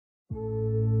I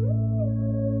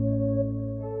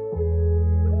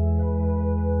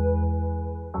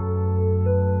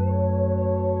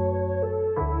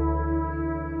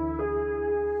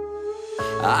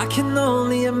can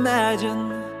only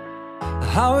imagine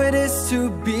how it is to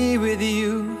be with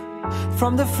you.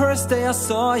 From the first day I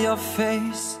saw your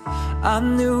face, I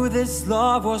knew this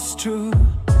love was true.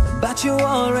 But you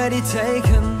already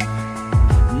taken,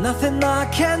 nothing I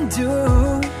can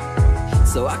do.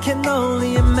 So I can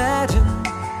only imagine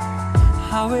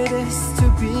how it is to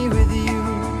be with you.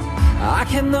 I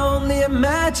can only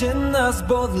imagine us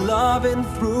both loving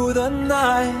through the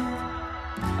night.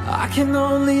 I can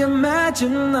only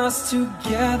imagine us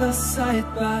together side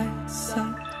by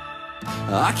side.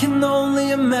 I can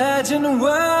only imagine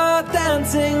we're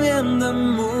dancing in the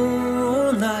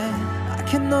moonlight. I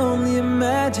can only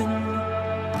imagine,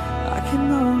 I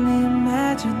can only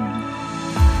imagine.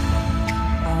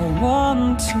 I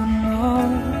want to know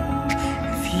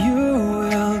if you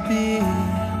will be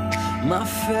my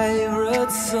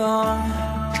favorite song,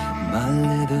 my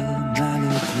little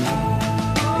melody.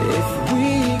 If we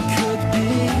could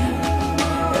be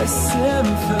a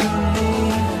symphony,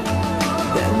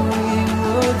 then we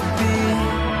would be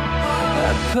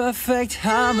a perfect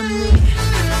harmony.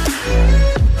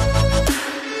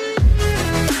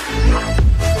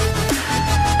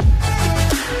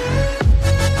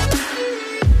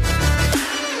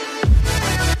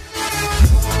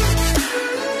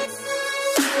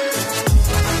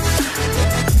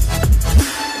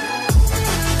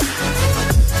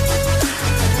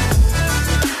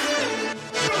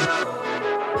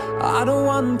 I don't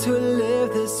want to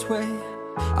live this way.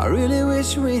 I really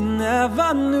wish we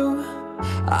never knew.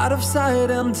 Out of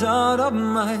sight and out of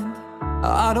mind,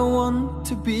 I don't want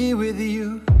to be with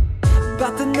you.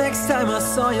 But the next time I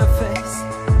saw your face,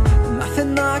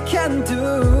 nothing I can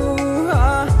do.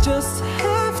 I just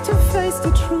have to face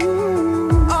the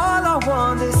truth. All I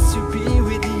want is to be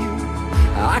with you.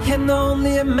 I can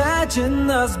only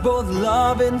imagine us both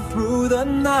loving through the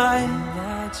night.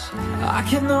 I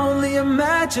can only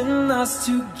imagine us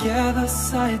together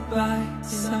side by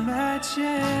side.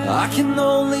 I can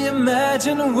only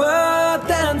imagine we're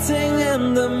dancing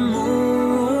in the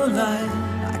moonlight.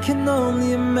 I can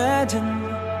only imagine,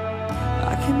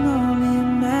 I can only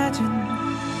imagine.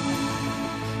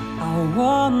 I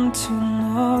want to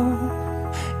know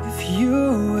if you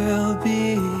will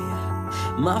be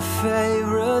my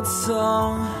favorite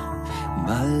song,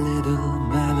 my little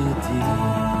melody.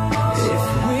 If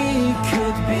we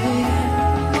could be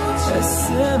a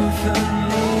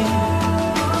symphony,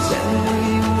 then we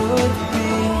would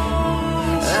be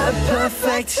a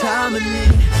perfect harmony.